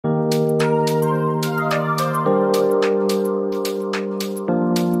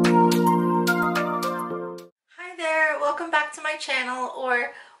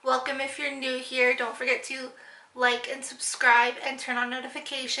or welcome if you're new here. Don't forget to like and subscribe and turn on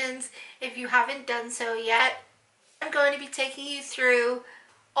notifications if you haven't done so yet. I'm going to be taking you through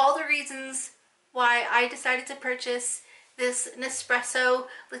all the reasons why I decided to purchase this Nespresso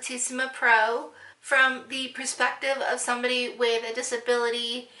Lattissima Pro from the perspective of somebody with a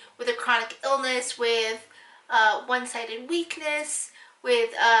disability, with a chronic illness, with one-sided weakness,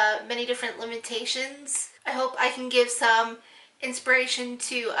 with many different limitations. I hope I can give some inspiration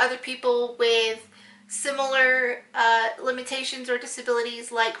to other people with similar limitations or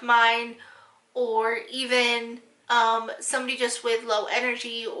disabilities like mine, or even somebody just with low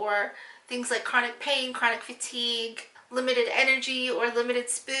energy or things like chronic pain, chronic fatigue, limited energy, or limited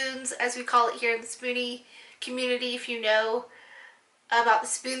spoons, as we call it here in the spoonie community. If you know about the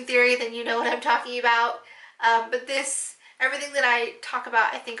spoon theory, then you know what I'm talking about. But everything that I talk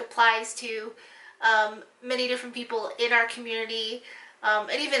about, I think applies to many different people in our community,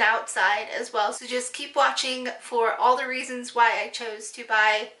 and even outside as well. So just keep watching for all the reasons why I chose to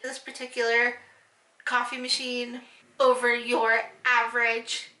buy this particular coffee machine over your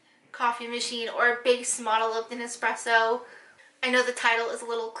average coffee machine or base model of the Nespresso. I know the title is a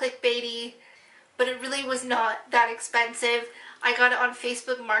little clickbaity, but it really was not that expensive. I got it on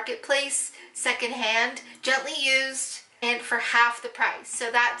Facebook Marketplace, secondhand, gently used, and for half the price.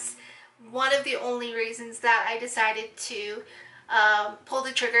 So that's one of the only reasons that I decided to pull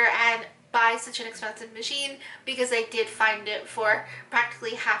the trigger and buy such an expensive machine, because I did find it for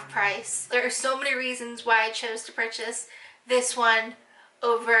practically half price. There are so many reasons why I chose to purchase this one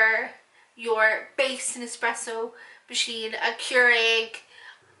over your base Nespresso machine, a Keurig,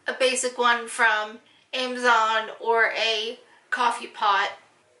 a basic one from Amazon, or a coffee pot.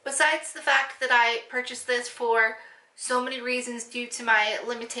 Besides the fact that I purchased this for so many reasons due to my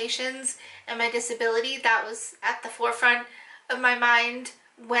limitations and my disability, that was at the forefront of my mind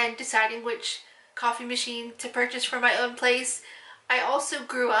when deciding which coffee machine to purchase for my own place. I also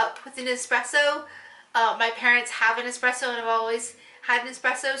grew up with an espresso. My parents have an espresso and I've always had an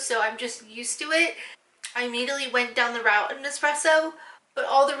espresso, so I'm just used to it. I immediately went down the route of an espresso, but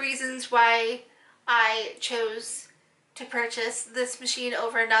all the reasons why I chose to purchase this machine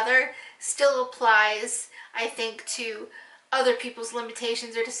over another still applies, I think, to other people's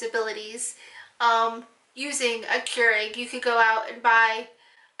limitations or disabilities. Using a Keurig, you could go out and buy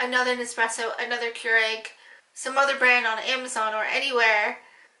another Nespresso, another Keurig, some other brand on Amazon or anywhere,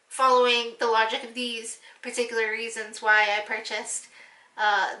 following the logic of these particular reasons why I purchased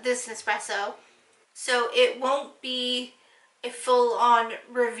this Nespresso. So it won't be a full-on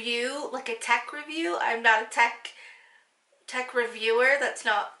review, like a tech review. I'm not a tech reviewer. That's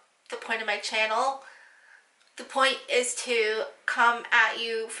not the point of my channel. The point is to come at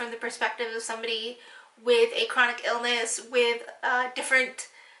you from the perspective of somebody with a chronic illness, with different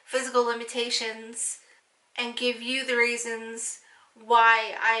physical limitations, and give you the reasons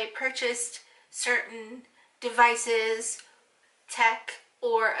why I purchased certain devices, tech,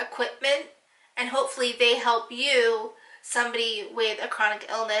 or equipment, and hopefully they help you, somebody with a chronic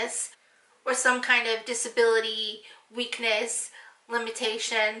illness or some kind of disability, weakness,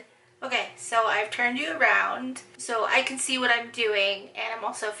 limitation. Okay, so I've turned you around so I can see what I'm doing, and I'm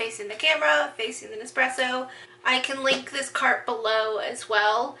also facing the camera, facing the Nespresso. I can link this cart below as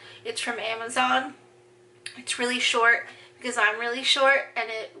well. It's from Amazon. It's really short because I'm really short,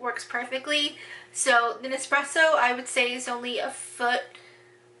 and it works perfectly. So the Nespresso, I would say, is only a foot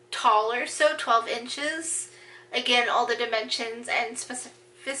tall or so, 12 inches. Again, all the dimensions and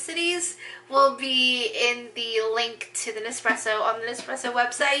specificities will be in the link to the Nespresso on the Nespresso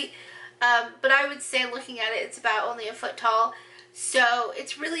website. But I would say, looking at it, it's about only a foot tall. So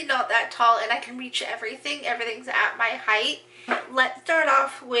it's really not that tall, and I can reach everything. Everything's at my height. Let's start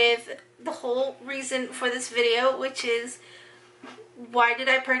off with the whole reason for this video, which is, why did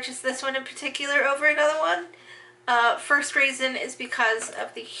I purchase this one in particular over another one? First reason is because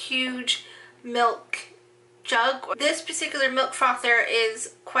of the huge milk jug. This particular milk frother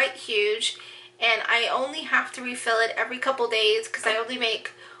is quite huge, and I only have to refill it every couple days because I only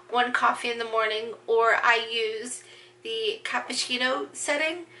make one coffee in the morning, or I use the cappuccino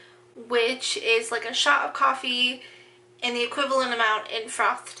setting, which is like a shot of coffee and the equivalent amount in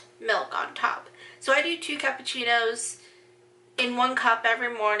frothed milk on top. So I do 2 cappuccinos in 1 cup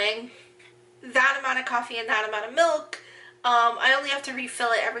every morning. That amount of coffee and that amount of milk, I only have to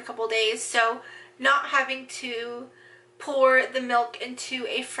refill it every couple days, so not having to pour the milk into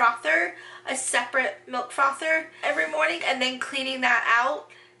a frother, a separate milk frother every morning, and then cleaning that out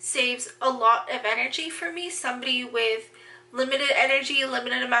saves a lot of energy for me. Somebody with limited energy,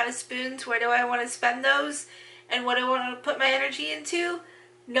 limited amount of spoons, where do I want to spend those? and what I want to put my energy into,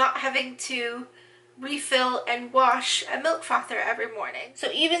 not having to refill and wash a milk frother every morning.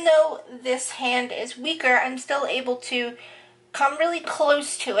 So even though this hand is weaker, I'm still able to come really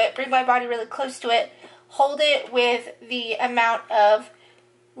close to it, bring my body really close to it, hold it with the amount of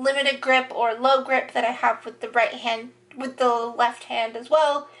limited grip or low grip that I have with the right hand, with the left hand as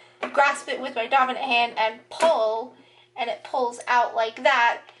well, grasp it with my dominant hand and pull, and it pulls out like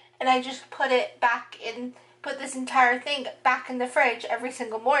that, and I just put it back in, put this entire thing back in the fridge every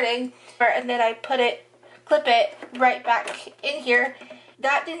single morning, and then I clip it right back in here.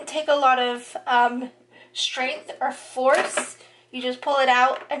 That didn't take a lot of strength or force. You just pull it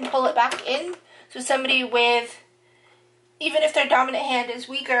out and pull it back in. So somebody with, even if their dominant hand is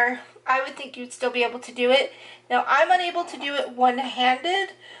weaker, I would think you'd still be able to do it. Now, I'm unable to do it one-handed.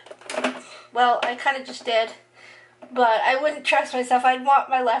 Well, I kind of just did. But I wouldn't trust myself. I'd want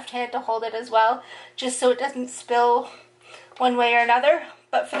my left hand to hold it as well, just so it doesn't spill one way or another.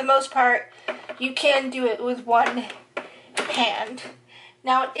 But for the most part, you can do it with one hand.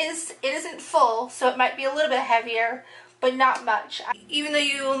 Now, it isn't full, so it might be a little bit heavier, but not much. Even though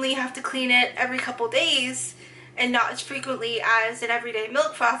you only have to clean it every couple days, and not as frequently as an everyday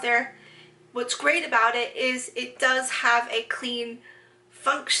milk frother, what's great about it is it does have a clean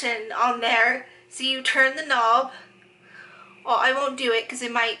function on there. So you turn the knob. Well, I won't do it because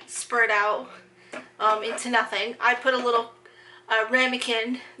it might spurt out into nothing. I put a little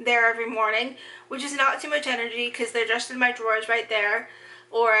ramekin there every morning, which is not too much energy because they're just in my drawers right there.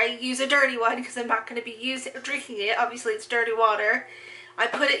 Or I use a dirty one because I'm not going to be drinking it. Obviously, it's dirty water. I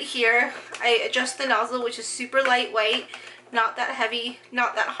put it here. I adjust the nozzle, which is super lightweight, not that heavy,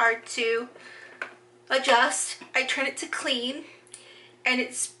 not that hard to adjust. I turn it to clean, and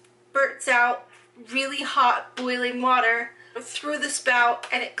it spurts out really hot boiling water through the spout,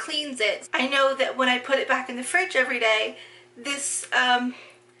 and it cleans it. I know that when I put it back in the fridge every day, this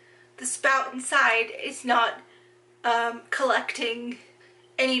the spout inside is not collecting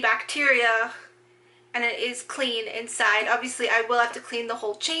any bacteria, and it is clean inside. Obviously, I will have to clean the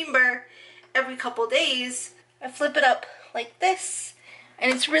whole chamber every couple days. I flip it up like this,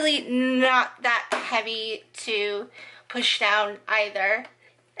 and it's really not that heavy to push down either,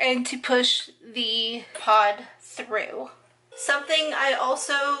 and to push the pod through. Something I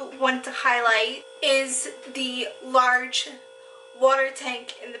also want to highlight is the large water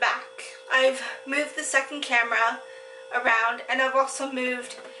tank in the back. I've moved the second camera around, and I've also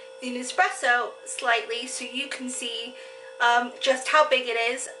moved the Nespresso slightly so you can see just how big it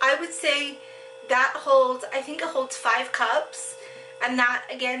is. I would say that holds, I think it holds 5 cups, and that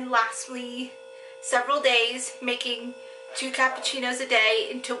again lasts me several days, making 2 cappuccinos a day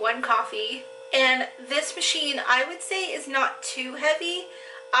into 1 coffee. And this machine, I would say, is not too heavy.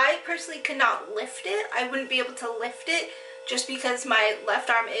 I personally could not lift it. I wouldn't be able to lift it just because my left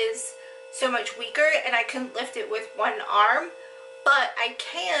arm is so much weaker and I couldn't lift it with one arm. But I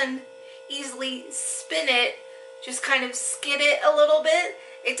can easily spin it, just kind of skid it a little bit.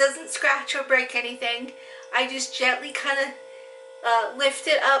 It doesn't scratch or break anything. I just gently kind of lift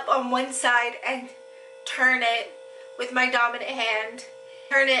it up on one side and turn it with my dominant hand.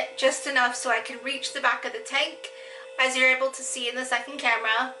 Turn it just enough so I can reach the back of the tank. As you're able to see in the second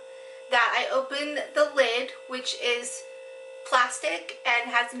camera, that I open the lid, which is plastic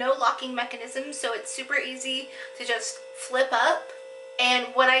and has no locking mechanism, so it's super easy to just flip up. And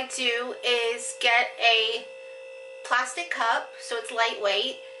what I do is get a plastic cup, so it's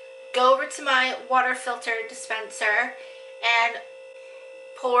lightweight, go over to my water filter dispenser and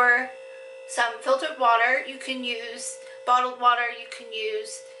pour some filtered water. You can use bottled water, you can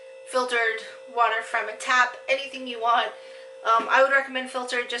use filtered water from a tap, anything you want. I would recommend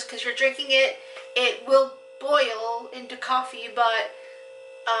filtered just because you're drinking it. It will boil into coffee, but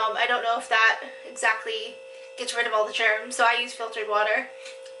I don't know if that exactly gets rid of all the germs, so I use filtered water.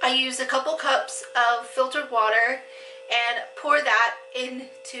 I use a couple cups of filtered water and pour that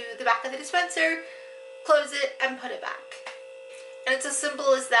into the back of the dispenser, close it, and put it back. And it's as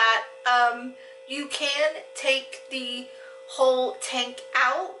simple as that. You can take the whole tank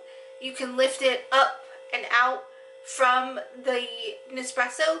out. You can lift it up and out from the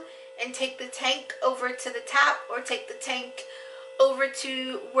Nespresso and take the tank over to the tap, or take the tank over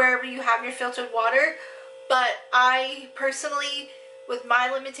to wherever you have your filtered water. But I personally, with my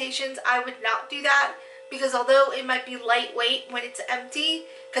limitations, I would not do that, because although it might be lightweight when it's empty,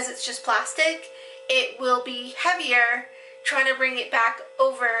 because it's just plastic, it will be heavier trying to bring it back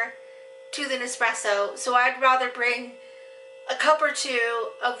over to the Nespresso. So I'd rather bring a cup or 2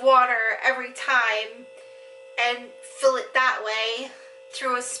 of water every time and fill it that way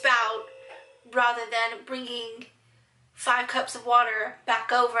through a spout, rather than bringing 5 cups of water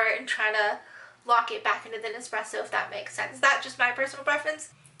back over and trying to lock it back into the Nespresso, if that makes sense. That's just my personal preference.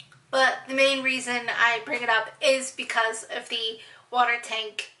 But the main reason I bring it up is because of the water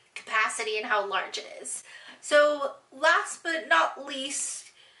tank capacity and how large it is. So last but not least,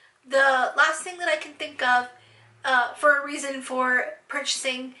 the last thing that I can think of for a reason for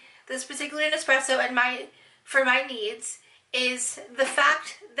purchasing this particular Nespresso and for my needs is the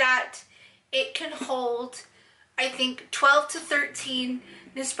fact that it can hold, I think, 12 to 13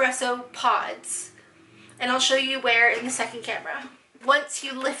 Nespresso pods. And I'll show you where in the second camera. Once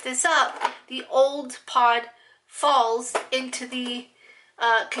you lift this up, the old pod falls into the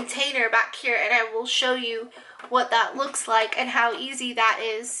container back here, and I will show you what that looks like and how easy that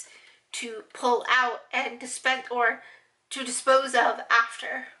is to pull out and dispense or to dispose of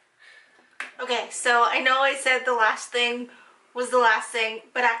after. Okay, so I know I said the last thing was the last thing,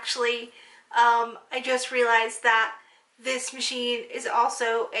 but actually I just realized that this machine is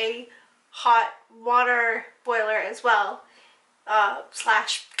also a hot water boiler as well,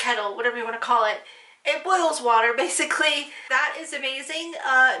 slash kettle, whatever you want to call it. It boils water, basically. That is amazing.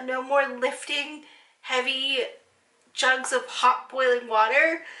 No more lifting heavy jugs of hot boiling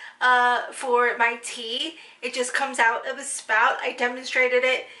water for my tea. It just comes out of a spout. I demonstrated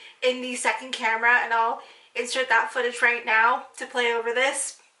it in the second camera, and I'll insert that footage right now to play over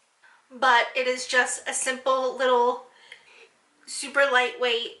this. But it is just a simple little super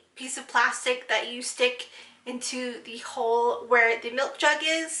lightweight piece of plastic that you stick into the hole where the milk jug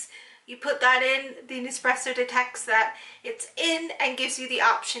is. You put that in, the Nespresso detects that it's in and gives you the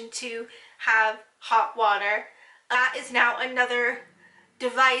option to have hot water. That is now another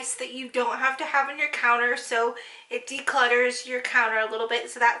device that you don't have to have on your counter, so it declutters your counter a little bit,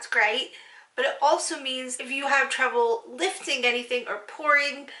 so that's great. But it also means if you have trouble lifting anything or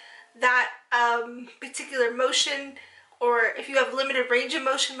pouring that particular motion, or if you have limited range of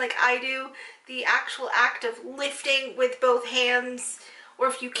motion like I do, the actual act of lifting with both hands, or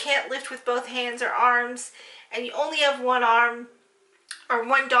if you can't lift with both hands or arms and you only have one arm, or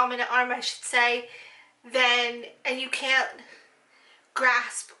one dominant arm I should say, then, and you can't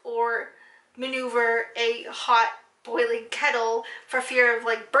grasp or maneuver a hot boiling kettle for fear of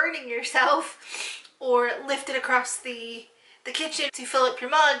like burning yourself, or lift it across the kitchen to fill up your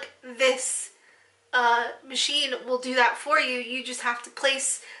mug, this machine will do that for you. You just have to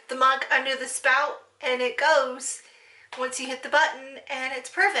place the mug under the spout and it goes once you hit the button, and it's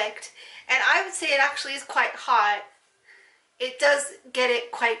perfect. And I would say it actually is quite hot. It does get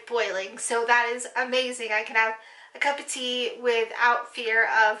it quite boiling, so that is amazing. I can have a cup of tea without fear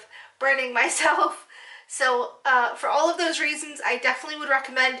of burning myself. So for all of those reasons, I definitely would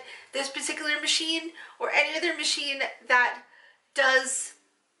recommend this particular machine or any other machine that does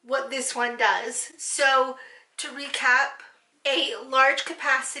what this one does. So to recap, a large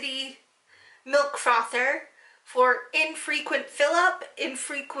capacity milk frother for infrequent fill up,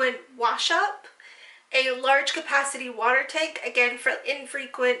 infrequent wash up, a large capacity water tank, again for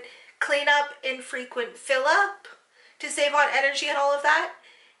infrequent cleanup, infrequent fill up, to save on energy and all of that,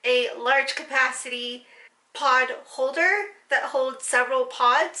 a large capacity pod holder that holds several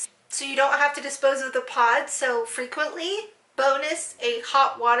pods so you don't have to dispose of the pods so frequently. Bonus, a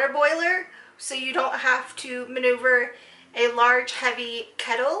hot water boiler so you don't have to maneuver a large heavy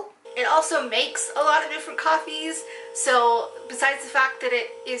kettle. It also makes a lot of different coffees, so besides the fact that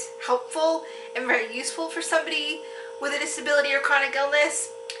it is helpful and very useful for somebody with a disability or chronic illness,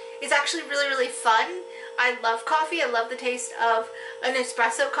 it's actually really fun. I love coffee. I love the taste of an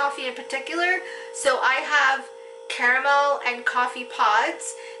espresso coffee in particular. So I have caramel and coffee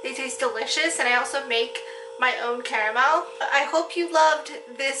pods. They taste delicious, and I also make my own caramel. I hope you loved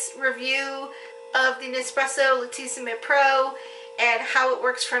this review of the Nespresso Lattissima Pro and how it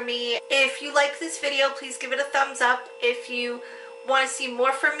works for me. If you like this video, please give it a thumbs up. If you want to see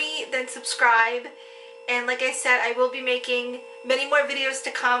more from me, then subscribe. And like I said, I will be making many more videos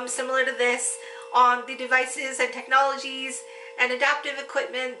to come similar to this on the devices and technologies and adaptive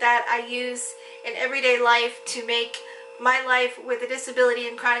equipment that I use in everyday life to make my life with a disability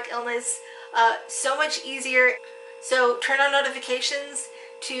and chronic illness so much easier. So turn on notifications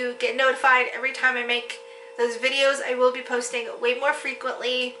to get notified every time I make those videos. I will be posting way more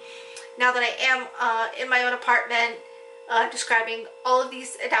frequently now that I am in my own apartment, describing all of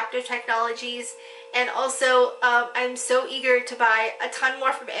these adaptive technologies. And also I'm so eager to buy a ton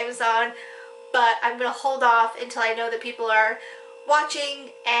more from Amazon, but I'm going to hold off until I know that people are watching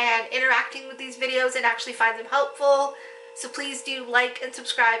and interacting with these videos and actually find them helpful. So please do like and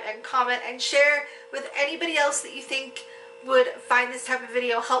subscribe and comment and share with anybody else that you think would find this type of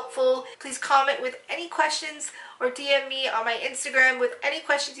video helpful. Please comment with any questions or DM me on my Instagram with any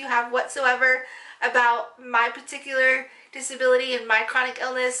questions you have whatsoever about my particular disability and my chronic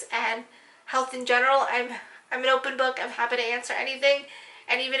illness and health in general. I'm an open book. I'm happy to answer anything.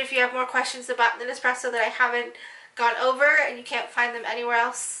 And even if you have more questions about the Nespresso that I haven't gone over and you can't find them anywhere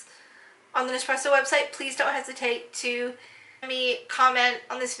else on the Nespresso website, please don't hesitate to me comment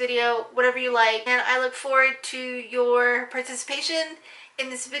on this video, whatever you like. And I look forward to your participation in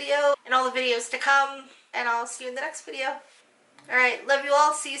this video and all the videos to come. And I'll see you in the next video. Alright, love you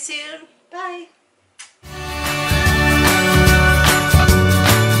all. See you soon. Bye.